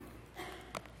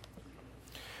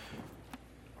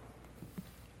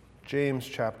James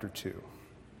chapter 2.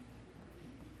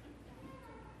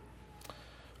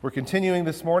 We're continuing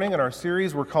this morning in our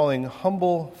series we're calling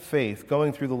Humble Faith,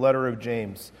 going through the letter of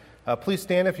James. Please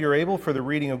stand if you're able for the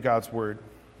reading of God's Word.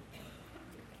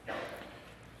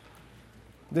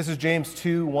 This is James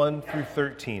 2, 1 through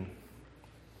 13.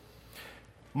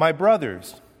 My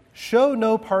brothers, show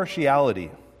no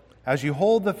partiality as you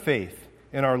hold the faith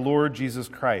in our Lord Jesus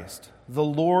Christ, the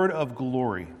Lord of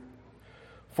glory.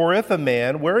 For if a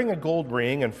man wearing a gold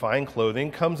ring and fine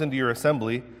clothing comes into your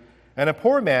assembly, and a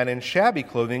poor man in shabby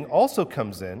clothing also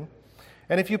comes in,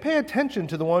 and if you pay attention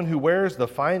to the one who wears the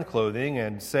fine clothing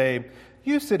and say,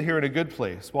 "You sit here in a good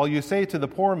place," while you say to the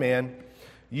poor man,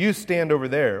 "You stand over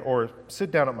there," or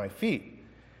 "Sit down at my feet,"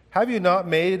 have you not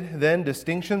made then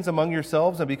distinctions among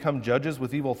yourselves and become judges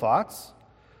with evil thoughts?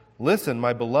 Listen,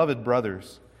 my beloved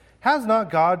brothers, has not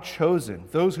God chosen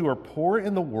those who are poor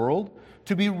in the world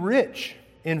to be rich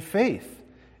in faith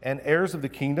and heirs of the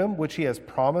kingdom which he has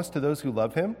promised to those who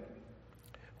love him?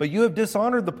 But you have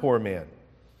dishonored the poor man.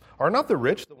 Are not the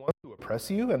rich the ones who oppress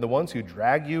you and the ones who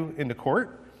drag you into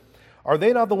court? Are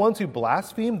they not the ones who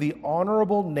blaspheme the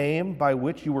honorable name by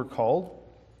which you were called?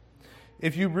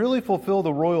 If you really fulfill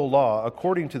the royal law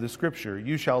according to the Scripture,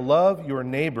 you shall love your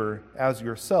neighbor as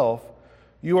yourself,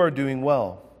 you are doing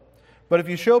well. But if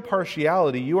you show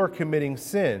partiality, you are committing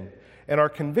sin and are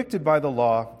convicted by the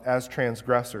law as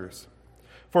transgressors.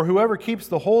 For whoever keeps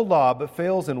the whole law but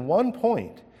fails in one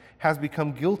point has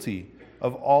become guilty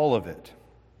of all of it.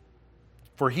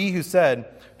 For he who said,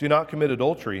 "Do not commit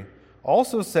adultery,"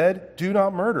 also said, "Do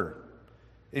not murder."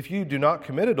 If you do not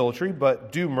commit adultery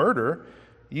but do murder,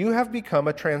 you have become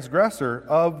a transgressor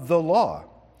of the law.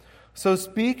 So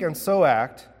speak and so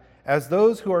act as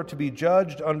those who are to be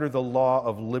judged under the law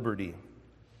of liberty.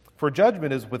 For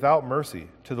judgment is without mercy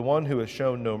to the one who has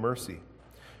shown no mercy.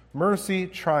 Mercy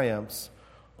triumphs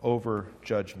over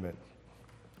judgment.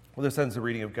 Well, this ends the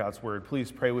reading of God's Word.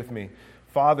 Please pray with me.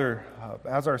 Father,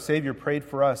 as our Savior prayed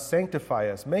for us,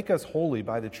 sanctify us, make us holy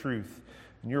by the truth.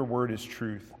 And your word is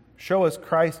truth. Show us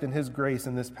Christ and his grace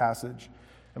in this passage.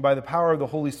 And by the power of the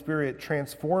Holy Spirit,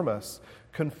 transform us,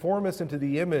 conform us into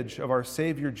the image of our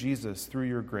Savior Jesus through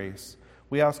your grace.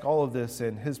 We ask all of this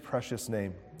in his precious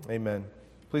name. Amen.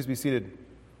 Please be seated.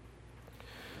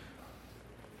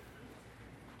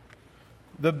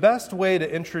 The best way to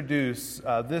introduce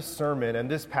this sermon and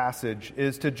this passage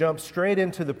is to jump straight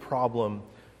into the problem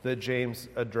that James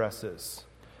addresses.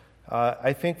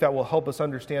 I think that will help us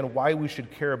understand why we should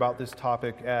care about this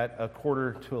topic at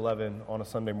 11:45 on a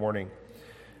Sunday morning.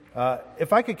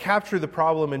 If I could capture the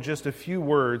problem in just a few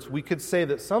words, we could say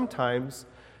that sometimes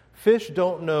fish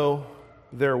don't know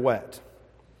they're wet.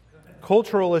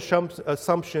 Cultural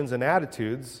assumptions and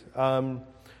attitudes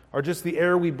are just the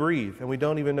air we breathe, and we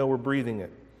don't even know we're breathing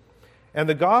it. And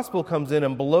the gospel comes in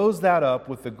and blows that up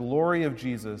with the glory of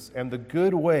Jesus and the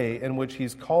good way in which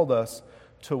he's called us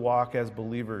to walk as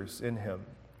believers in him.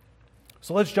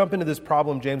 So let's jump into this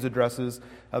problem James addresses.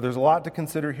 There's a lot to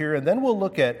consider here, and then we'll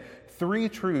look at three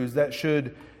truths that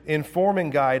should inform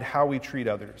and guide how we treat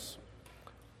others.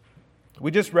 We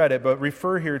just read it, but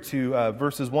refer here to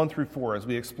verses 1 through 4 as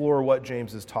we explore what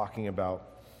James is talking about.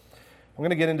 I'm going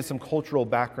to get into some cultural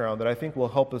background that I think will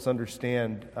help us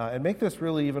understand and make this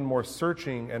really even more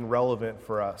searching and relevant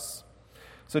for us.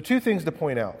 So two things to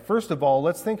point out. First of all,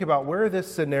 let's think about where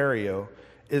this scenario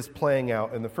is playing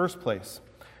out in the first place.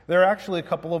 There are actually a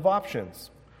couple of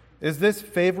options. Is this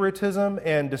favoritism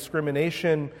and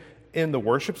discrimination in the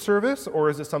worship service, or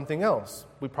is it something else?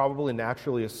 We probably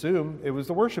naturally assume it was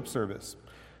the worship service.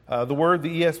 The word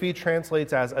the ESV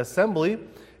translates as assembly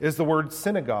is the word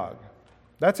synagogue.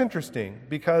 That's interesting,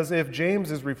 because if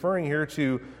James is referring here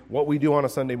to what we do on a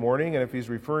Sunday morning, and if he's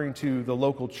referring to the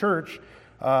local church,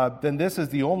 then this is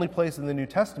the only place in the New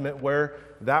Testament where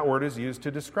that word is used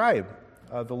to describe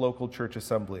the local church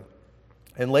assembly.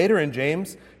 And later in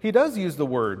James, he does use the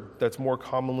word that's more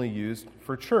commonly used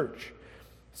for church.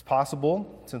 It's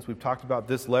possible, since we've talked about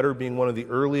this letter being one of the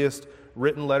earliest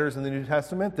written letters in the New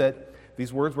Testament, that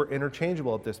these words were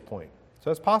interchangeable at this point.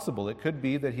 So it's possible. It could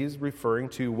be that he's referring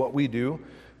to what we do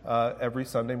every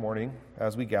Sunday morning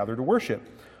as we gather to worship.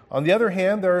 On the other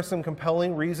hand, there are some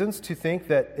compelling reasons to think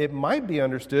that it might be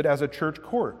understood as a church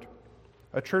court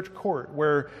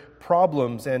where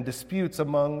problems and disputes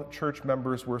among church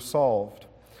members were solved.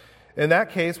 In that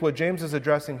case, what James is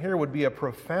addressing here would be a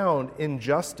profound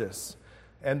injustice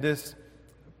and this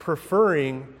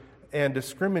preferring and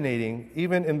discriminating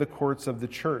even in the courts of the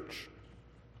church.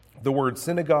 The word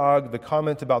synagogue, the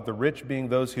comment about the rich being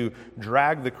those who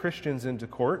drag the Christians into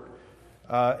court,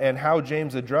 and how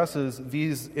James addresses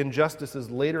these injustices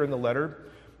later in the letter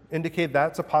indicate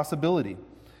that's a possibility.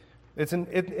 It's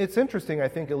interesting, I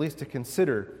think, at least to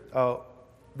consider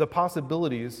the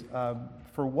possibilities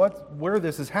for where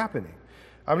this is happening.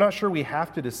 I'm not sure we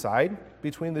have to decide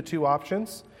between the two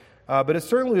options, but it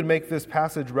certainly would make this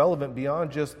passage relevant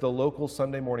beyond just the local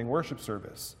Sunday morning worship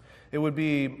service. It would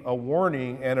be a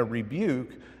warning and a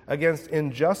rebuke against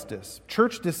injustice,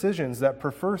 church decisions that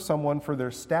prefer someone for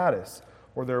their status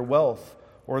or their wealth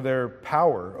or their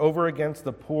power over against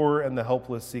the poor and the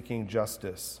helpless seeking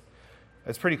justice.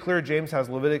 It's pretty clear James has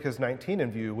Leviticus 19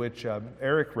 in view, which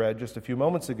Eric read just a few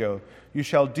moments ago. You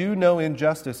shall do no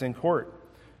injustice in court.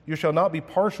 You shall not be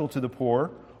partial to the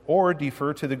poor or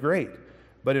defer to the great,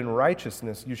 but in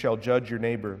righteousness you shall judge your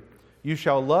neighbor. You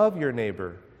shall love your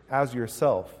neighbor as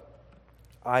yourself.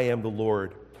 I am the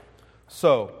Lord.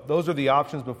 So, those are the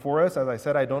options before us. As I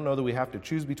said, I don't know that we have to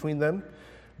choose between them.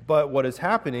 But what is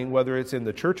happening, whether it's in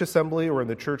the church assembly or in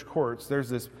the church courts, there's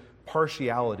this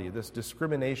partiality, this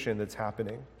discrimination that's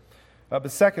happening. But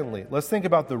secondly, let's think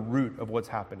about the root of what's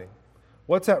happening.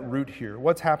 What's at root here?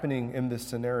 What's happening in this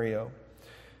scenario?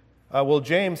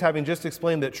 James, having just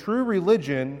explained that true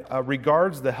religion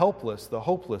regards the helpless, the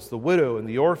hopeless, the widow, and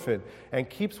the orphan, and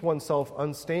keeps oneself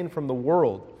unstained from the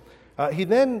world, he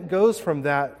then goes from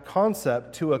that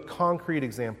concept to a concrete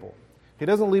example. He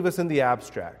doesn't leave us in the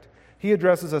abstract. He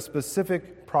addresses a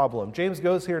specific problem. James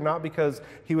goes here not because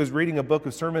he was reading a book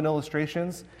of sermon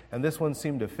illustrations and this one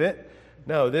seemed to fit.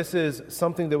 No, this is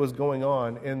something that was going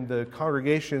on in the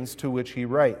congregations to which he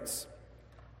writes.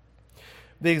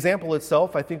 The example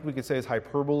itself, I think we could say, is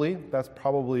hyperbole. That's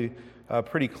probably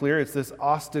pretty clear. It's this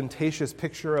ostentatious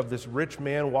picture of this rich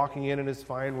man walking in his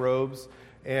fine robes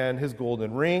and his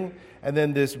golden ring, and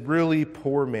then this really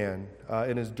poor man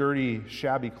in his dirty,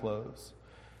 shabby clothes.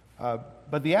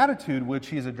 But the attitude which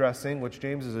he's addressing, which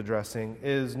James is addressing,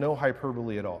 is no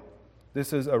hyperbole at all.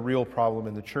 This is a real problem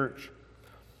in the church.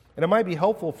 And it might be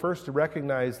helpful first to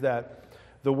recognize that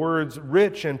the words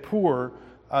rich and poor,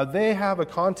 they have a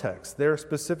context. They're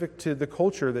specific to the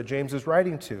culture that James is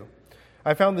writing to.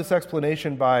 I found this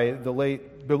explanation by the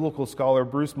late biblical scholar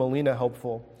Bruce Molina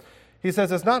helpful. He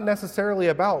says it's not necessarily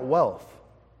about wealth,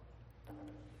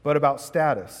 but about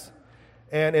status.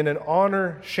 And in an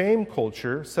honor-shame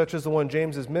culture, such as the one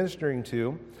James is ministering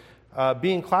to,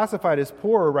 being classified as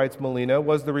poor, writes Molina,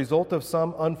 was the result of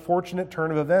some unfortunate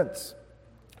turn of events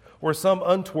or some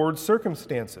untoward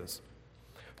circumstances.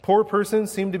 Poor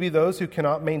persons seem to be those who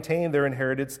cannot maintain their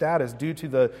inherited status due to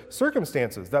the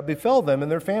circumstances that befell them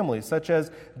and their families, such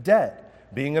as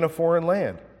debt, being in a foreign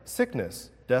land, sickness,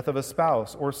 death of a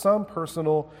spouse, or some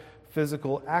personal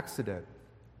physical accident.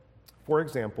 For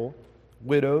example,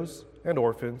 widows and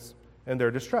orphans and their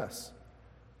distress,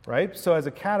 right? So as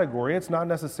a category, it's not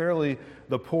necessarily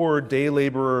the poor day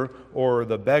laborer or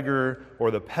the beggar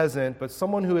or the peasant, but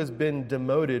someone who has been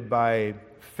demoted by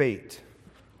fate,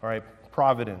 all right?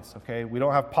 Providence, okay? We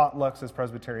don't have potlucks as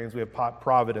Presbyterians, we have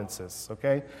providences,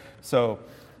 okay? So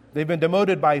they've been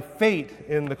demoted by fate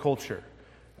in the culture.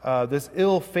 This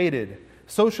ill-fated,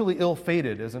 socially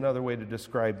ill-fated is another way to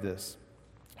describe this.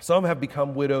 Some have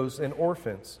become widows and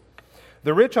orphans.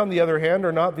 The rich, on the other hand,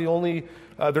 are not only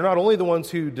the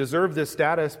ones who deserve this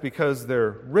status because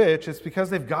they're rich, it's because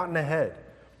they've gotten ahead.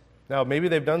 Now, maybe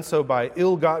they've done so by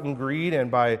ill-gotten greed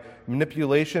and by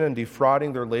manipulation and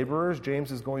defrauding their laborers.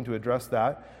 James is going to address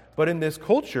that. But in this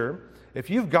culture, if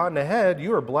you've gotten ahead,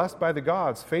 you are blessed by the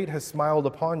gods. Fate has smiled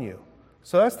upon you.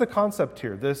 So that's the concept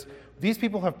here. These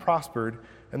people have prospered,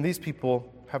 and these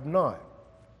people have not.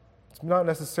 It's not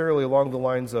necessarily along the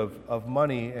lines of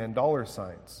money and dollar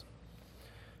signs.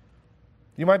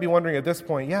 You might be wondering at this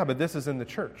point, yeah, but this is in the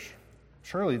church.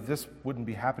 Surely this wouldn't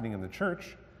be happening in the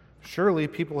church. Surely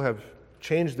people have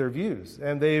changed their views,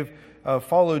 and they've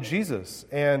followed Jesus,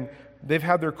 and they've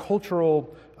had their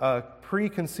cultural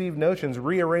preconceived notions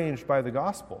rearranged by the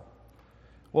gospel.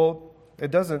 Well,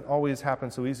 it doesn't always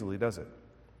happen so easily, does it?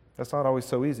 That's not always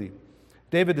so easy.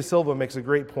 David De Silva makes a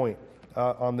great point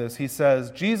on this. He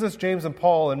says, Jesus, James, and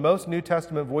Paul, and most New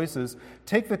Testament voices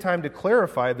take the time to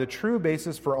clarify the true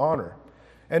basis for honor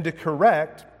and to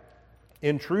correct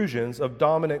intrusions of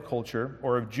dominant culture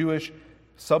or of Jewish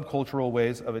subcultural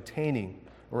ways of attaining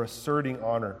or asserting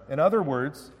honor. In other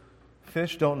words,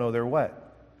 fish don't know they're wet.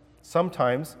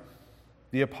 Sometimes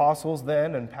the apostles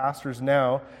then and pastors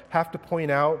now have to point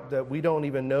out that we don't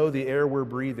even know the air we're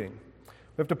breathing.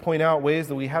 We have to point out ways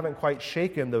that we haven't quite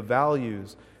shaken the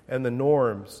values and the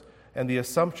norms and the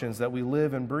assumptions that we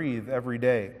live and breathe every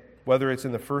day, whether it's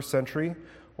in the first century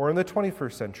or in the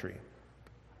 21st century.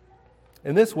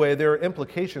 In this way, there are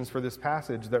implications for this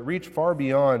passage that reach far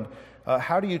beyond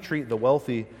how do you treat the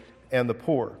wealthy and the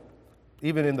poor.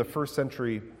 even in the first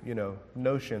century,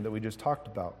 notion that we just talked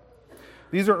about.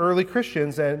 These are early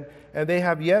Christians, and they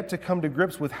have yet to come to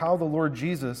grips with how the Lord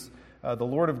Jesus, the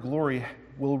Lord of glory,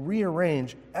 will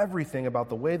rearrange everything about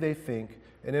the way they think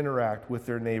and interact with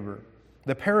their neighbor.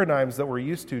 The paradigms that we're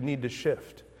used to need to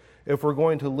shift if we're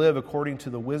going to live according to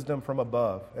the wisdom from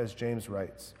above, as James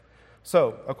writes.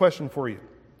 So, a question for you.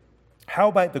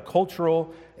 How might the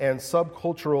cultural and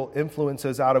subcultural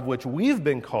influences out of which we've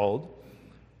been called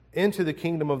into the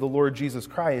kingdom of the Lord Jesus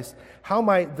Christ, how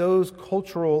might those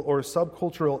cultural or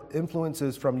subcultural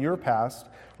influences from your past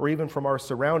or even from our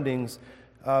surroundings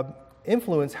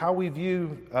influence how we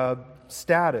view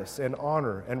status and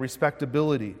honor and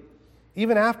respectability,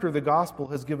 even after the gospel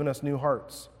has given us new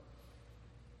hearts?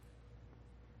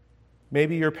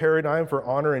 Maybe your paradigm for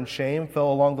honor and shame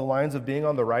fell along the lines of being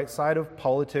on the right side of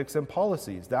politics and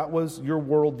policies. That was your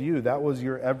worldview. That was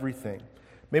your everything.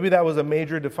 Maybe that was a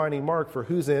major defining mark for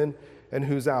who's in and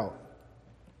who's out.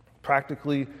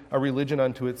 Practically a religion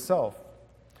unto itself.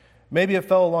 Maybe it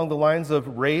fell along the lines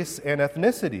of race and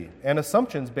ethnicity and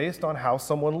assumptions based on how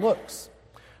someone looks.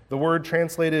 The word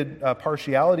translated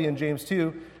partiality in James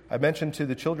 2, I mentioned to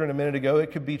the children a minute ago,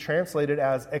 it could be translated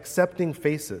as accepting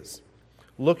faces.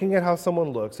 Looking at how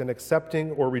someone looks and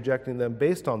accepting or rejecting them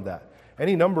based on that.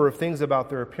 Any number of things about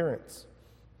their appearance.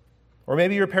 Or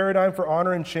maybe your paradigm for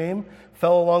honor and shame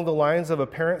fell along the lines of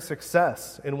apparent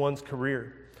success in one's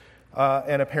career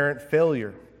and apparent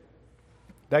failure.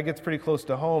 That gets pretty close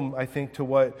to home, I think, to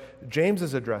what James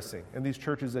is addressing in these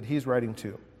churches that he's writing to.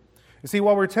 You see,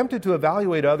 while we're tempted to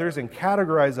evaluate others and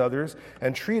categorize others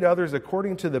and treat others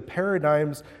according to the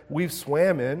paradigms we've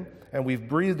swam in and we've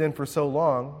breathed in for so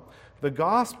long, the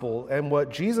gospel and what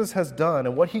Jesus has done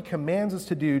and what he commands us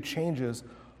to do changes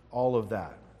all of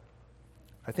that.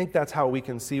 I think that's how we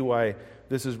can see why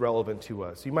this is relevant to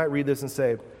us. You might read this and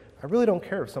say, I really don't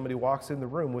care if somebody walks in the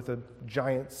room with a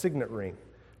giant signet ring,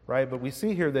 right? But we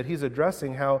see here that he's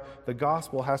addressing how the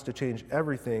gospel has to change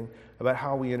everything about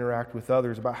how we interact with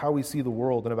others, about how we see the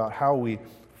world, and about how we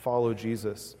follow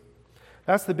Jesus.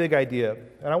 That's the big idea.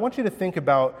 And I want you to think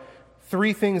about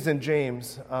three things in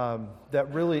James that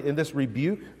really, in this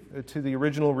rebuke to the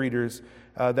original readers,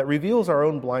 that reveals our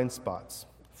own blind spots.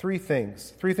 Three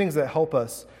things that help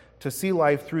us to see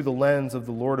life through the lens of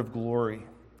the Lord of glory,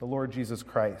 the Lord Jesus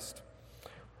Christ.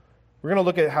 We're going to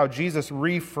look at how Jesus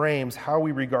reframes how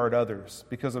we regard others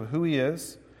because of who he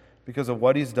is, because of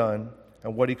what he's done,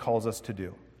 and what he calls us to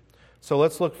do. So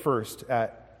let's look first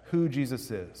at who Jesus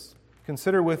is.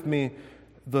 Consider with me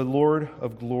the Lord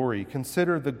of glory.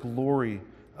 Consider the glory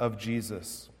of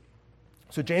Jesus.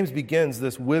 So James begins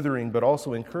this withering but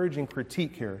also encouraging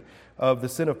critique here of the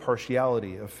sin of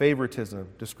partiality, of favoritism,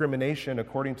 discrimination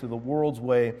according to the world's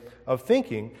way of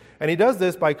thinking. And he does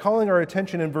this by calling our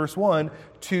attention in verse 1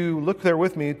 to, look there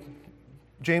with me,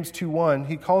 James 2:1,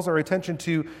 he calls our attention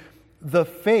to the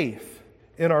faith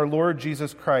in our Lord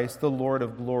Jesus Christ, the Lord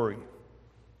of glory.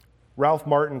 Ralph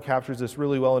Martin captures this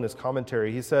really well in his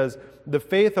commentary. He says, the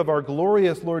faith of our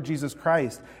glorious Lord Jesus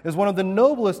Christ is one of the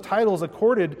noblest titles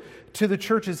accorded to the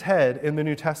church's head in the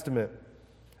New Testament.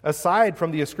 Aside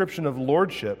from the ascription of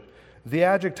lordship, the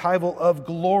adjectival of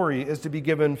glory is to be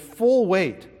given full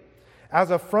weight.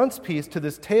 As a frontispiece to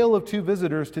this tale of two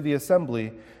visitors to the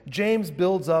assembly, James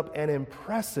builds up an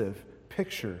impressive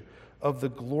picture of the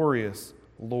glorious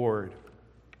Lord.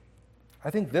 I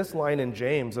think this line in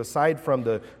James, aside from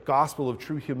the gospel of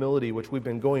true humility, which we've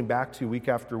been going back to week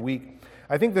after week,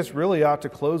 I think this really ought to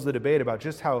close the debate about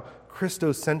just how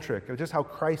Christocentric, or just how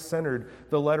Christ-centered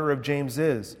the letter of James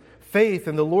is. Faith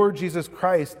in the Lord Jesus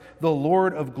Christ, the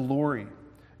Lord of glory.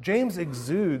 James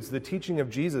exudes the teaching of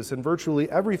Jesus in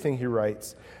virtually everything he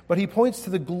writes, but he points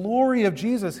to the glory of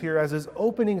Jesus here as his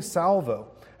opening salvo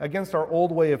against our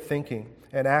old way of thinking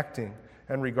and acting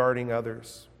and regarding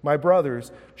others. My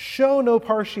brothers, show no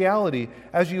partiality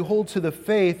as you hold to the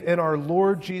faith in our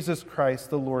Lord Jesus Christ,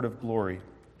 the Lord of glory.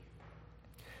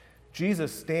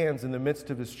 Jesus stands in the midst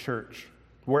of his church,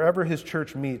 wherever his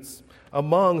church meets,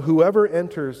 among whoever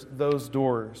enters those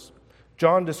doors.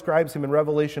 John describes him in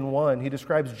Revelation 1. He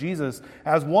describes Jesus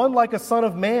as one like a son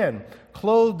of man,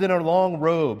 clothed in a long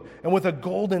robe and with a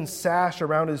golden sash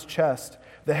around his chest.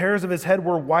 The hairs of his head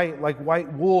were white, like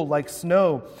white wool, like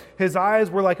snow. His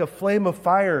eyes were like a flame of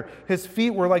fire. His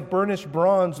feet were like burnished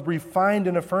bronze, refined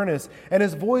in a furnace. And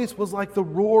his voice was like the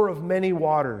roar of many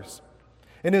waters.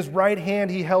 In his right hand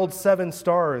he held 7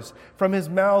 stars. From his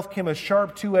mouth came a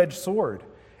sharp two-edged sword.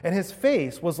 And his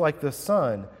face was like the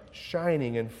sun,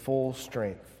 shining in full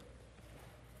strength.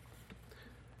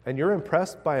 And you're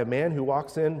impressed by a man who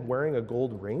walks in wearing a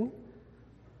gold ring?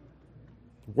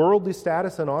 Worldly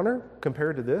status and honor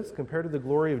compared to this, compared to the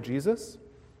glory of Jesus?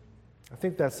 I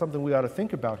think that's something we ought to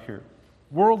think about here.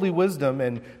 Worldly wisdom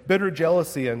and bitter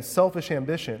jealousy and selfish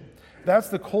ambition. That's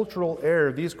the cultural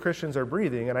air these Christians are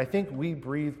breathing, and I think we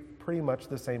breathe pretty much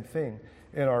the same thing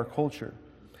in our culture.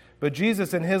 But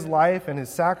Jesus in his life and his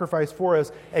sacrifice for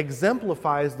us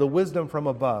exemplifies the wisdom from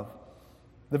above.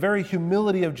 The very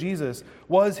humility of Jesus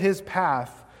was his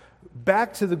path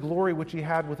back to the glory which he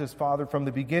had with his Father from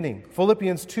the beginning.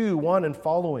 Philippians 2:1 and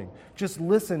following. Just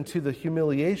listen to the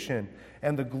humiliation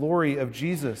and the glory of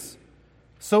Jesus.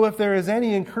 So if there is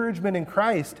any encouragement in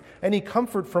Christ, any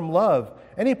comfort from love,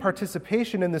 any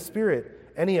participation in the Spirit,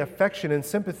 any affection and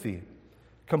sympathy,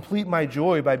 complete my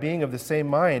joy by being of the same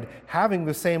mind, having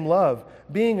the same love,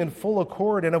 being in full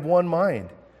accord and of one mind.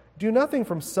 Do nothing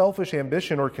from selfish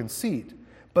ambition or conceit,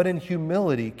 but in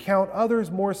humility count others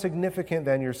more significant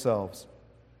than yourselves.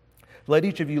 Let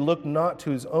each of you look not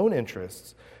to his own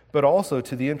interests, but also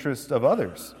to the interests of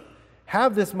others.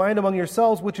 Have this mind among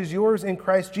yourselves, which is yours in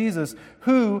Christ Jesus,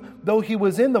 who, though he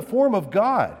was in the form of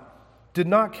God, did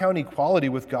not count equality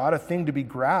with God a thing to be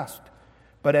grasped,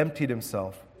 but emptied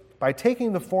himself by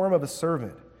taking the form of a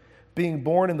servant, being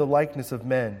born in the likeness of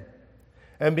men.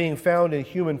 And being found in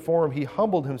human form, he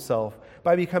humbled himself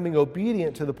by becoming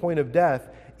obedient to the point of death,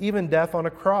 even death on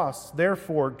a cross.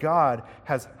 Therefore, God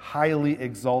has highly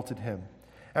exalted him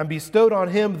and bestowed on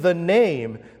him the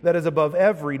name that is above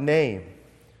every name,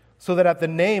 so that at the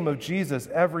name of Jesus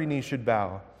every knee should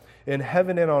bow, in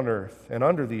heaven and on earth and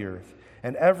under the earth,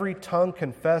 and every tongue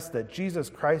confess that Jesus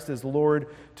Christ is Lord,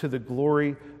 to the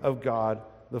glory of God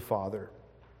the Father.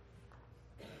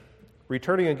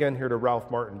 Returning again here to Ralph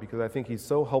Martin, because I think he's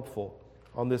so helpful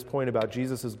on this point about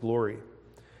Jesus' glory.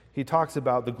 He talks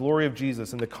about the glory of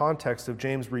Jesus in the context of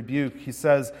James' rebuke. He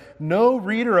says, no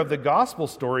reader of the gospel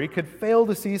story could fail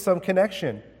to see some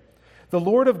connection. The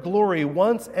Lord of glory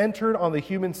once entered on the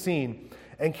human scene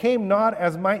and came not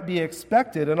as might be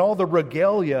expected in all the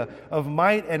regalia of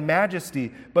might and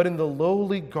majesty, but in the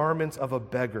lowly garments of a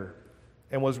beggar,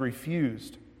 and was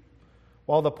refused.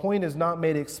 While the point is not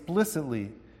made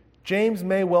explicitly, James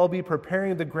may well be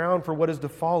preparing the ground for what is to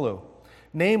follow.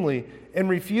 Namely, in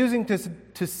refusing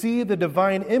to see the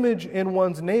divine image in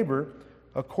one's neighbor,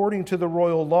 according to the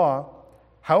royal law,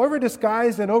 however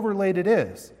disguised and overlaid it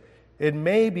is, it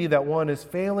may be that one is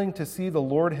failing to see the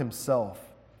Lord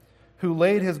himself, who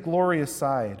laid his glory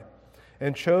aside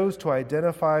and chose to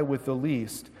identify with the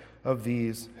least of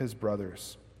these his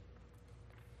brothers.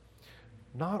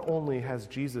 Not only has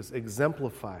Jesus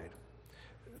exemplified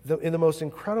in the most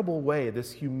incredible way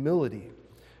this humility,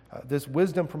 this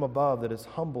wisdom from above that is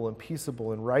humble and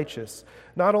peaceable and righteous.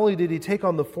 Not only did he take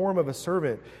on the form of a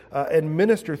servant and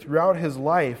minister throughout his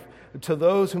life to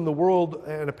those whom the world,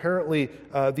 and apparently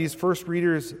these first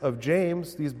readers of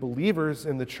James, these believers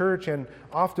in the church, and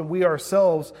often we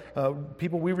ourselves,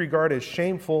 people we regard as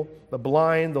shameful, the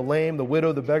blind, the lame, the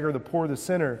widow, the beggar, the poor, the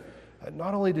sinner.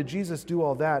 Not only did Jesus do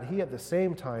all that, he at the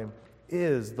same time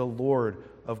is the Lord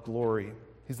of glory.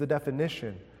 He's the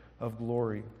definition of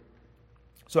glory.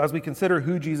 So as we consider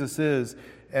who Jesus is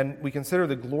and we consider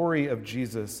the glory of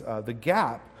Jesus, the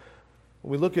gap,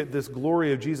 when we look at this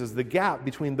glory of Jesus, the gap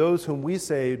between those whom we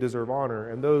say deserve honor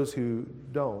and those who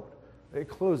don't, it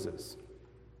closes.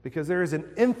 Because there is an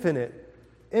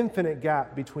infinite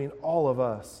gap between all of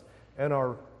us and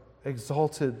our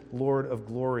exalted Lord of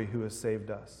glory who has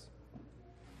saved us.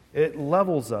 It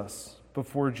levels us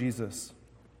before Jesus.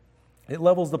 It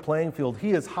levels the playing field.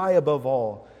 He is high above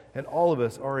all, and all of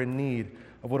us are in need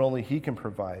of what only he can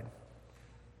provide.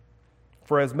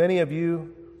 For as many of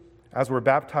you as were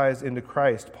baptized into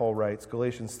Christ, Paul writes,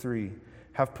 Galatians 3,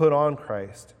 have put on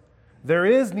Christ. There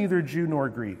is neither Jew nor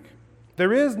Greek.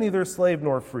 There is neither slave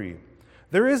nor free.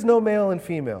 There is no male and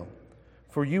female,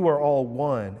 for you are all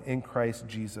one in Christ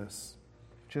Jesus.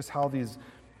 Just how these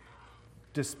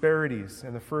disparities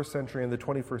in the first century and the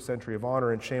 21st century of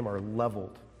honor and shame are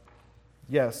leveled.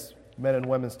 Yes, men and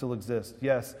women still exist.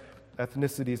 Yes,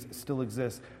 ethnicities still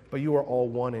exist, but you are all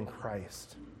one in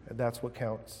Christ, and that's what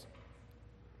counts.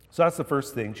 So that's the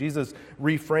first thing. Jesus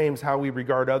reframes how we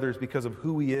regard others because of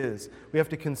who he is. We have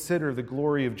to consider the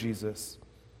glory of Jesus.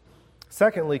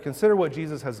 Secondly, consider what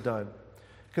Jesus has done.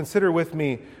 Consider with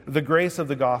me the grace of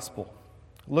the gospel.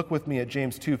 Look with me at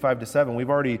James 2, 5-7. We've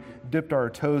already dipped our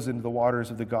toes into the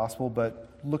waters of the gospel, but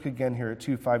look again here at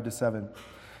 2, 5-7.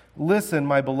 Listen,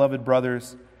 my beloved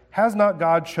brothers, has not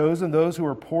God chosen those who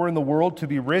are poor in the world to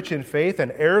be rich in faith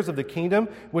and heirs of the kingdom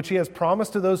which he has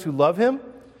promised to those who love him?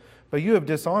 But you have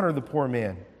dishonored the poor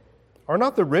man. Are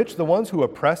not the rich the ones who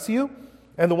oppress you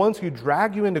and the ones who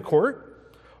drag you into court?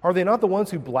 Are they not the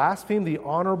ones who blaspheme the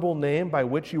honorable name by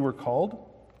which you were called?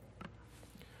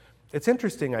 It's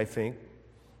interesting, I think,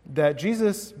 that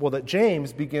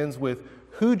James begins with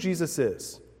who Jesus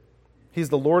is. He's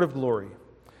the Lord of glory.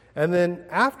 And then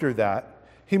after that,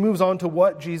 he moves on to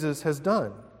what Jesus has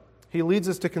done. He leads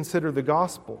us to consider the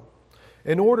gospel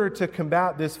in order to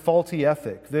combat this faulty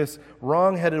ethic, this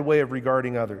wrong-headed way of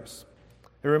regarding others.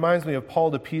 It reminds me of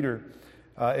Paul to Peter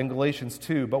in Galatians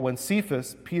 2. But when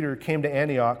Cephas, Peter, came to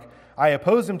Antioch, I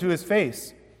opposed him to his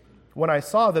face when I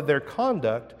saw that their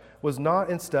conduct was not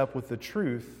in step with the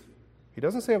truth. He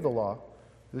doesn't say of the law,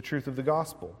 the truth of the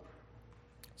gospel.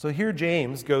 So here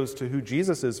James goes to who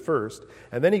Jesus is first,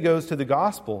 and then he goes to the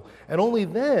gospel, and only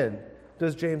then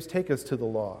does James take us to the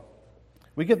law.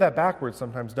 We get that backwards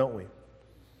sometimes, don't we?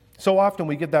 So often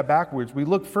we get that backwards. We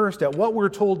look first at what we're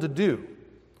told to do.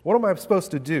 What am I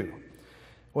supposed to do?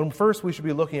 When first we should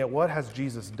be looking at what has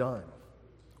Jesus done.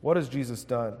 What has Jesus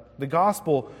done? The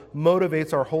gospel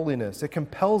motivates our holiness. It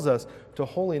compels us to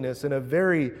holiness in a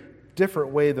very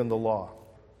different way than the law.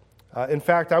 In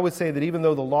fact, I would say that even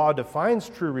though the law defines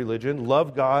true religion,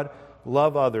 love God,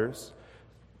 love others,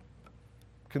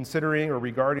 considering or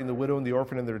regarding the widow and the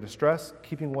orphan in their distress,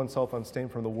 keeping oneself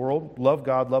unstained from the world, love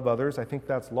God, love others, I think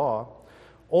that's law.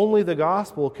 Only the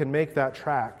gospel can make that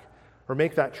track or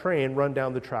make that train run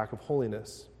down the track of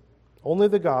holiness. Only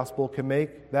the gospel can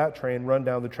make that train run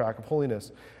down the track of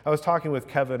holiness. I was talking with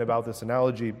Kevin about this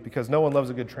analogy because no one loves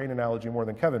a good train analogy more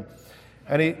than Kevin.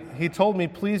 And he told me,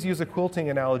 please use a quilting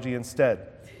analogy instead.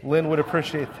 Lynn would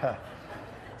appreciate that.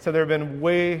 So there have been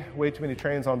way too many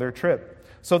trains on their trip.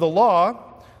 So the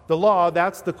law,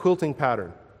 that's the quilting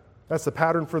pattern. That's the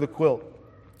pattern for the quilt.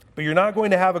 But you're not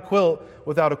going to have a quilt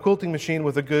without a quilting machine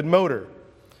with a good motor.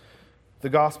 The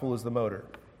gospel is the motor.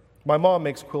 My mom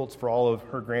makes quilts for all of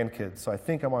her grandkids, so I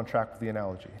think I'm on track with the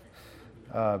analogy.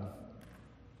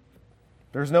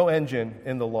 There's no engine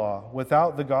in the law.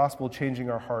 Without the gospel changing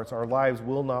our hearts, our lives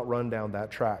will not run down that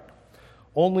track.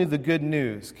 Only the good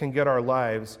news can get our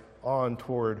lives on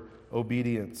toward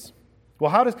obedience.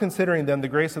 Well, how does considering then the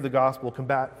grace of the gospel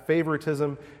combat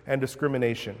favoritism and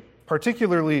discrimination?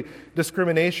 Particularly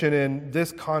discrimination in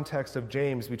this context of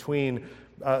James between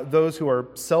those who are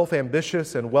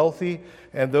self-ambitious and wealthy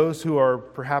and those who are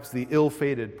perhaps the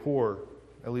ill-fated poor,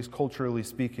 at least culturally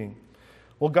speaking.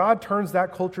 Well, God turns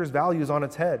that culture's values on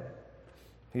its head.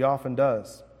 He often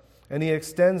does. And he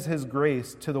extends his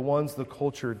grace to the ones the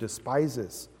culture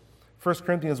despises. 1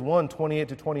 Corinthians 1,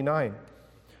 28-29.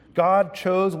 God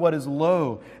chose what is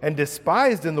low and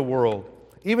despised in the world,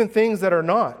 even things that are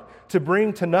not, to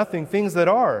bring to nothing things that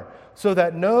are, so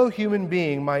that no human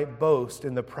being might boast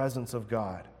in the presence of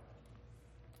God.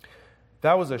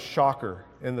 That was a shocker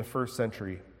in the first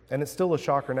century, and it's still a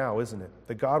shocker now, isn't it?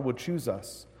 That God would choose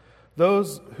us.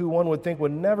 Those who one would think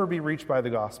would never be reached by the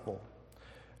gospel.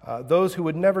 Those who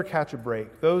would never catch a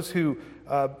break. Those who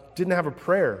didn't have a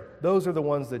prayer. Those are the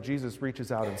ones that Jesus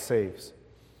reaches out and saves.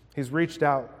 He's reached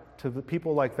out to the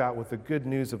people like that with the good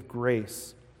news of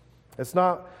grace. It's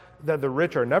not that the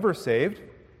rich are never saved.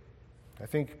 I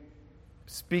think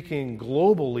speaking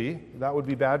globally, that would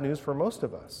be bad news for most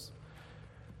of us.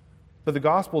 But the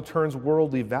gospel turns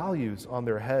worldly values on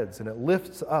their heads, and it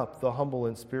lifts up the humble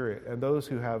in spirit and those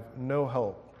who have no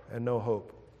help and no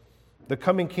hope. The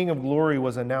coming King of glory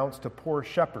was announced to poor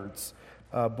shepherds,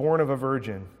 born of a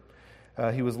virgin.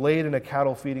 He was laid in a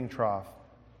cattle feeding trough.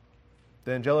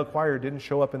 The angelic choir didn't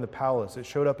show up in the palace. It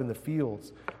showed up in the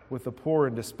fields with the poor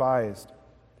and despised.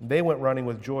 They went running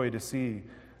with joy to see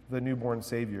the newborn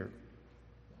Savior.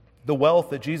 The wealth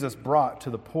that Jesus brought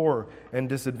to the poor and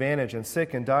disadvantaged and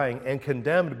sick and dying and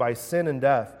condemned by sin and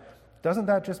death, doesn't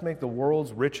that just make the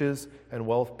world's riches and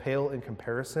wealth pale in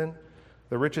comparison?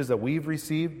 The riches that we've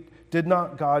received? Did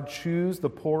not God choose the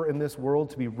poor in this world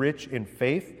to be rich in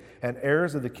faith and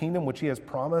heirs of the kingdom which he has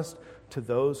promised to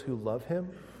those who love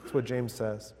him? That's what James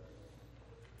says.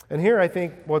 And here I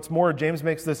think what's more, James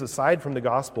makes this aside from the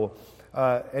gospel,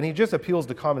 and he just appeals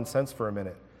to common sense for a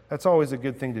minute. That's always a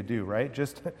good thing to do, right?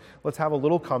 Just let's have a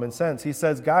little common sense. He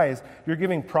says, guys, you're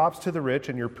giving props to the rich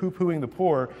and you're poo-pooing the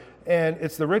poor, and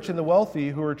it's the rich and the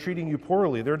wealthy who are treating you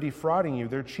poorly. They're defrauding you.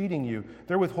 They're cheating you.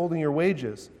 They're withholding your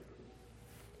wages.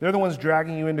 They're the ones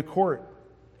dragging you into court.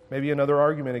 Maybe another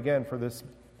argument, again, for this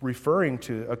referring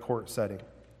to a court setting.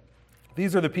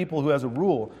 These are the people who, as a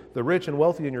rule, the rich and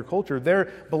wealthy in your culture,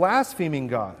 they're blaspheming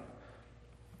God.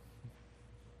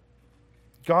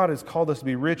 God has called us to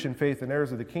be rich in faith and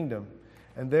heirs of the kingdom,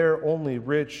 and they're only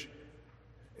rich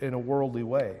in a worldly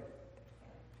way.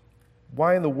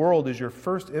 Why in the world is your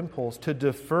first impulse to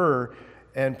defer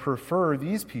and prefer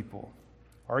these people?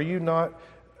 Are you not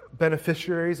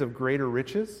beneficiaries of greater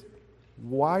riches?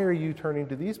 Why are you turning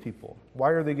to these people? Why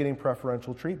are they getting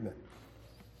preferential treatment?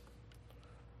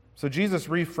 So Jesus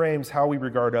reframes how we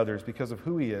regard others because of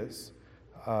who he is.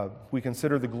 We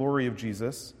consider the glory of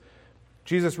Jesus.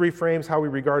 Jesus reframes how we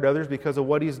regard others because of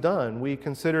what he's done. We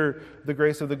consider the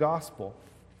grace of the gospel.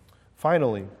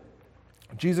 Finally,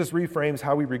 Jesus reframes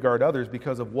how we regard others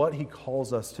because of what he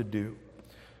calls us to do.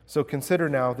 So consider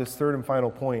now this third and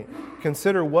final point.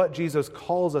 Consider what Jesus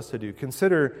calls us to do.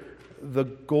 Consider the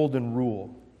golden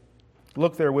rule.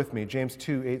 Look there with me, James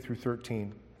 2, 8 through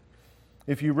 13.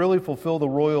 If you really fulfill the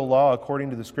royal law according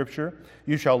to the Scripture,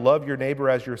 you shall love your neighbor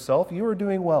as yourself, you are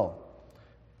doing well.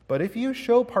 But if you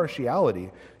show partiality,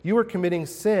 you are committing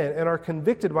sin and are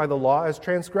convicted by the law as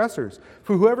transgressors.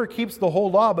 For whoever keeps the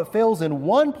whole law but fails in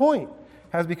one point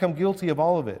has become guilty of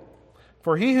all of it.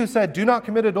 For he who said, do not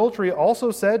commit adultery,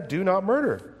 also said, do not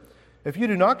murder. If you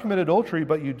do not commit adultery,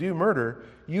 but you do murder,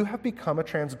 you have become a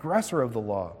transgressor of the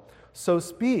law. So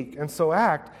speak and so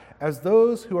act as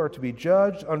those who are to be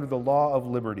judged under the law of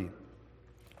liberty.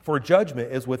 For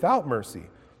judgment is without mercy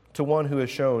to one who has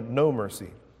shown no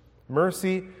mercy.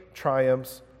 Mercy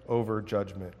triumphs over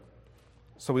judgment.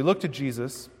 So we look to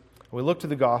Jesus, we look to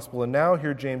the gospel, and now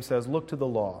here James says, look to the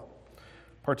law,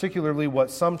 particularly what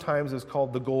sometimes is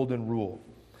called the golden rule.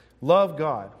 Love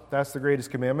God, that's the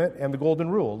greatest commandment, and the golden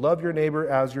rule, love your neighbor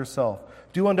as yourself.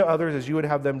 Do unto others as you would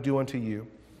have them do unto you.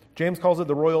 James calls it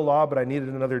the royal law, but I needed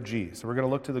another G, so we're going to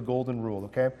look to the golden rule,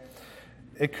 okay?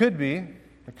 It could be,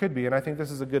 and I think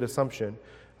this is a good assumption,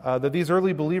 that these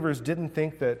early believers didn't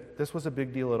think that this was a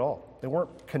big deal at all. They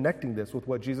weren't connecting this with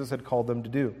what Jesus had called them to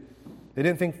do. They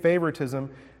didn't think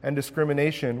favoritism and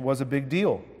discrimination was a big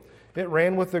deal. It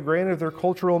ran with the grain of their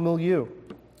cultural milieu,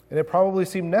 and it probably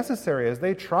seemed necessary as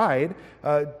they tried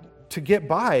to get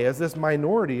by as this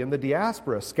minority in the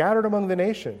diaspora, scattered among the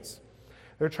nations.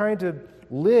 They're trying to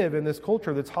live in this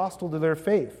culture that's hostile to their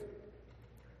faith.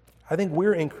 I think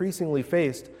we're increasingly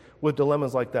faced with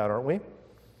dilemmas like that, aren't we?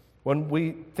 When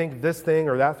we think this thing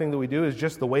or that thing that we do is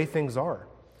just the way things are.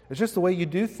 It's just the way you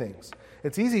do things.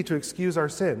 It's easy to excuse our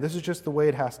sin. This is just the way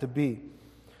it has to be.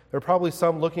 There are probably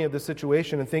some looking at this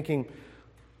situation and thinking,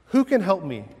 who can help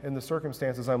me in the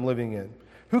circumstances I'm living in?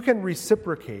 Who can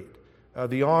reciprocate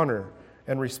the honor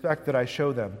and respect that I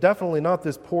show them? Definitely not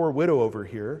this poor widow over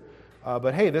here,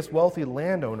 but hey, this wealthy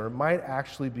landowner might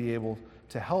actually be able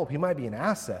to help. He might be an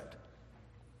asset.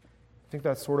 I think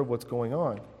that's sort of what's going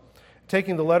on.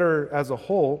 Taking the letter as a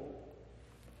whole,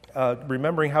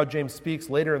 remembering how James speaks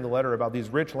later in the letter about these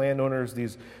rich landowners,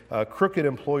 these crooked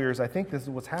employers, I think this is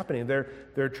what's happening.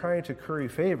 They're trying to curry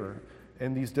favor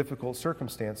in these difficult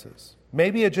circumstances.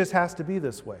 Maybe it just has to be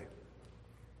this way.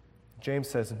 James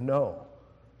says, no.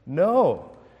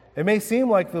 It may seem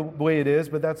like the way it is,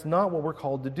 but that's not what we're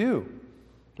called to do.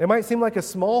 It might seem like a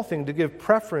small thing to give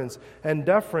preference and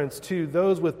deference to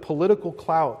those with political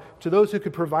clout, to those who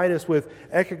could provide us with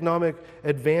economic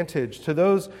advantage, to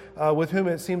those with whom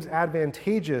it seems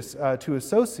advantageous to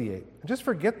associate. And just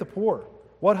forget the poor.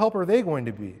 What help are they going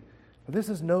to be? But this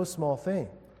is no small thing.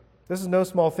 This is no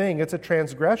small thing. It's a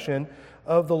transgression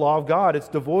of the law of God. It's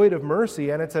devoid of mercy,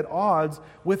 and it's at odds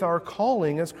with our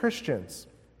calling as Christians.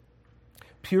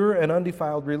 Pure and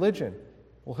undefiled religion.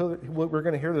 Well, we're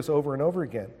going to hear this over and over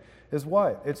again, is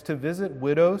what? It's to visit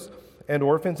widows and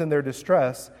orphans in their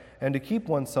distress and to keep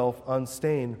oneself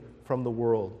unstained from the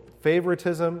world.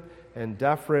 Favoritism and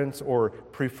deference or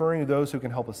preferring those who can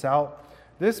help us out,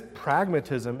 this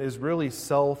pragmatism is really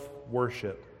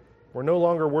self-worship. We're no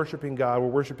longer worshiping God, we're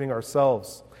worshiping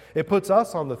ourselves. It puts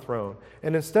us on the throne,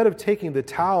 and instead of taking the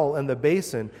towel and the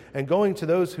basin and going to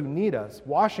those who need us,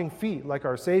 washing feet like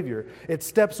our Savior, it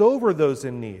steps over those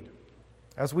in need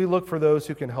as we look for those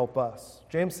who can help us.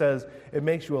 James says it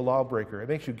makes you a lawbreaker. It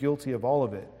makes you guilty of all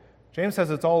of it. James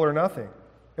says it's all or nothing.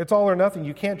 It's all or nothing.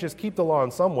 You can't just keep the law in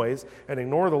some ways and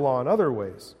ignore the law in other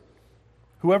ways.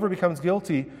 Whoever becomes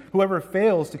guilty, whoever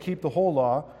fails to keep the whole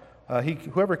law,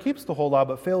 whoever keeps the whole law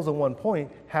but fails in one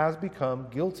point has become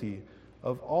guilty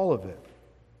of all of it.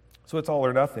 So it's all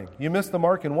or nothing. You miss the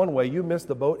mark in one way, you miss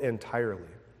the boat entirely.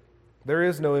 There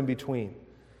is no in between.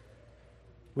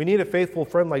 We need a faithful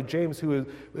friend like James who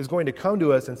is going to come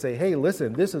to us and say, hey,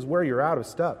 listen, this is where you're out of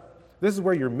step. This is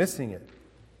where you're missing it.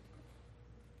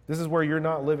 This is where you're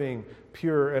not living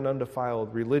pure and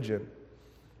undefiled religion.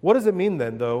 What does it mean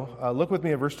then, though? Look with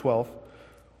me at verse 12.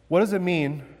 What does it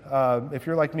mean, if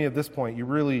you're like me at this point, you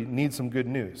really need some good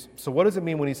news. So what does it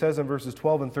mean when he says in verses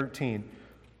 12 and 13,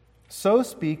 so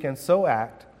speak and so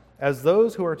act as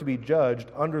those who are to be judged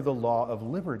under the law of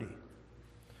liberty?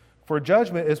 For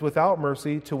judgment is without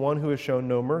mercy to one who has shown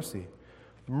no mercy.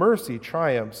 Mercy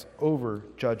triumphs over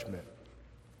judgment.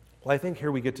 Well, I think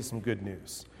here we get to some good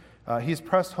news. He's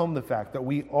pressed home the fact that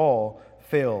we all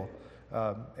fail.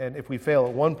 And if we fail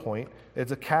at one point,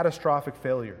 it's a catastrophic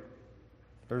failure.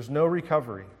 There's no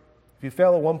recovery. If you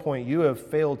fail at one point, you have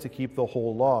failed to keep the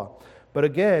whole law. But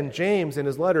again, James in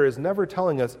his letter is never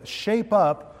telling us, shape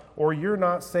up or you're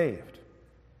not saved.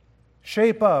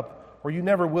 Shape up or you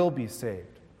never will be saved.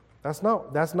 That's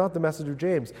not the message of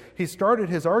James. He started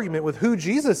his argument with who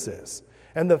Jesus is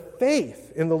and the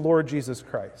faith in the Lord Jesus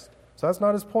Christ. So that's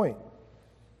not his point.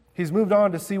 He's moved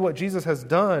on to see what Jesus has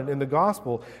done in the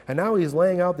gospel, and now he's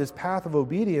laying out this path of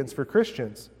obedience for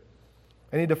Christians.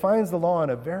 And he defines the law in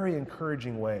a very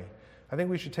encouraging way. I think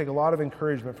we should take a lot of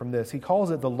encouragement from this. He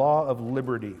calls it the law of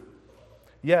liberty.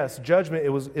 Yes, judgment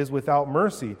is without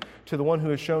mercy to the one who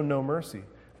has shown no mercy,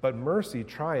 but mercy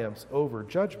triumphs over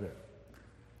judgment.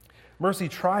 Mercy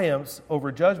triumphs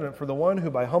over judgment for the one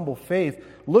who by humble faith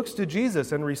looks to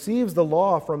Jesus and receives the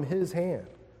law from his hand,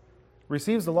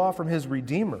 receives the law from his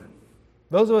Redeemer.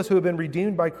 Those of us who have been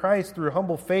redeemed by Christ through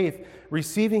humble faith,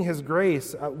 receiving his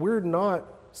grace, we're not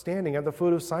standing at the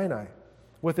foot of Sinai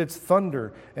with its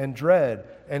thunder and dread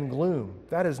and gloom.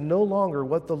 That is no longer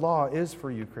what the law is for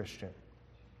you, Christian.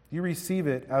 You receive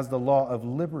it as the law of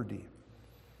liberty.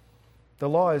 The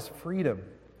law is freedom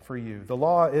for you. The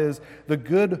law is the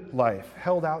good life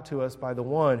held out to us by the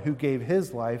one who gave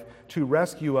his life to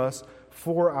rescue us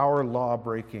for our law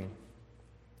breaking.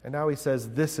 And now he says,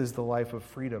 this is the life of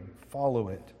freedom. Follow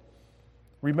it.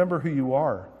 Remember who you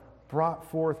are, brought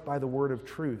forth by the word of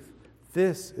truth.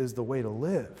 This is the way to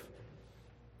live.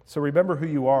 So remember who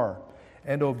you are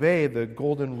and obey the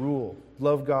golden rule.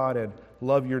 Love God and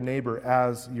love your neighbor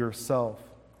as yourself.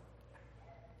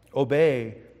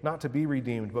 Obey not to be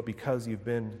redeemed, but because you've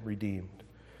been redeemed.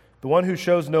 The one who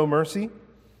shows no mercy,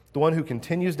 the one who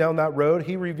continues down that road,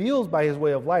 he reveals by his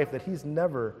way of life that he's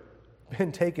never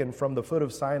been taken from the foot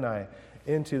of Sinai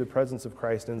into the presence of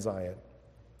Christ in Zion.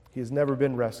 He has never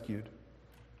been rescued.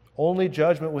 Only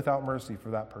judgment without mercy for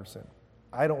that person.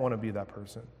 I don't want to be that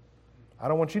person. I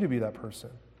don't want you to be that person.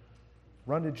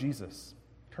 Run to Jesus.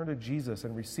 Turn to Jesus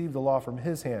and receive the law from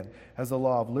his hand as the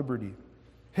law of liberty.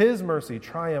 His mercy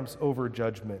triumphs over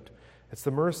judgment. It's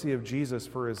the mercy of Jesus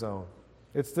for his own.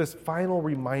 It's this final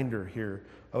reminder here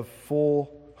of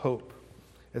full hope.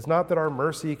 It's not that our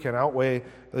mercy can outweigh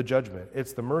the judgment.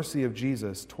 It's the mercy of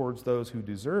Jesus towards those who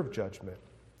deserve judgment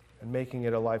and making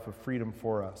it a life of freedom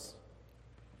for us.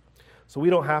 So we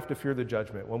don't have to fear the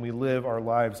judgment when we live our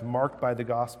lives marked by the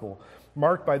gospel,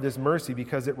 marked by this mercy,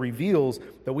 because it reveals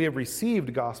that we have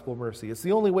received gospel mercy. It's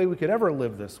the only way we could ever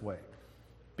live this way.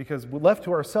 Because left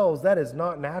to ourselves, that is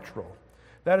not natural.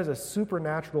 That is a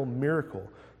supernatural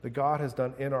miracle that God has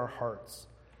done in our hearts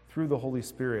through the Holy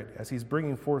Spirit as he's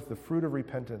bringing forth the fruit of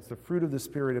repentance, the fruit of the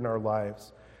Spirit in our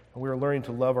lives. And we are learning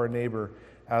to love our neighbor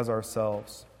as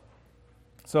ourselves.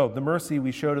 So the mercy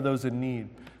we show to those in need,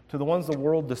 to the ones the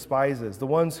world despises, the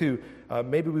ones who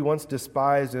maybe we once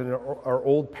despised in our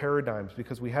old paradigms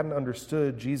because we hadn't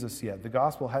understood Jesus yet. The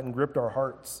gospel hadn't gripped our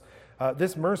hearts.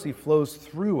 This mercy flows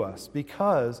through us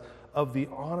because of the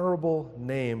honorable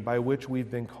name by which we've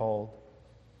been called.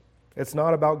 It's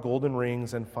not about golden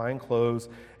rings and fine clothes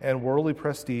and worldly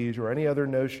prestige or any other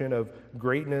notion of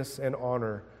greatness and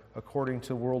honor according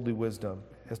to worldly wisdom.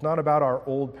 It's not about our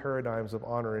old paradigms of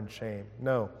honor and shame.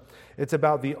 No, it's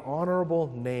about the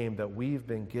honorable name that we've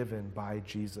been given by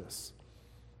Jesus.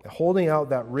 Holding out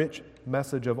that rich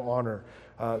message of honor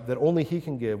that only he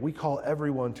can give, we call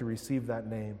everyone to receive that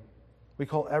name. We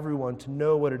call everyone to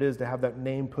know what it is to have that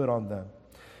name put on them.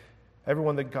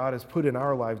 Everyone that God has put in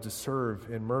our lives to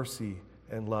serve in mercy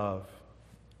and love.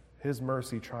 His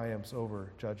mercy triumphs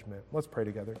over judgment. Let's pray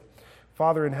together.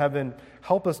 Father in heaven,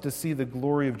 help us to see the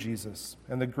glory of Jesus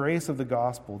and the grace of the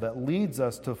gospel that leads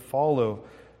us to follow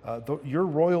your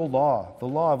royal law, the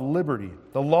law of liberty,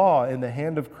 the law in the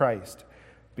hand of Christ,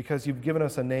 because you've given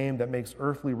us a name that makes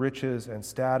earthly riches and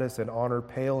status and honor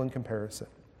pale in comparison.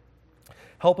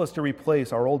 Help us to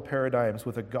replace our old paradigms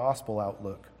with a gospel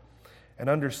outlook, an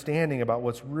understanding about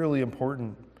what's really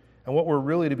important and what we're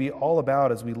really to be all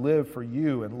about as we live for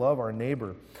you and love our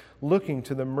neighbor, looking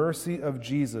to the mercy of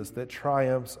Jesus that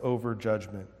triumphs over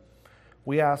judgment.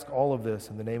 We ask all of this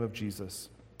in the name of Jesus.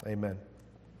 Amen.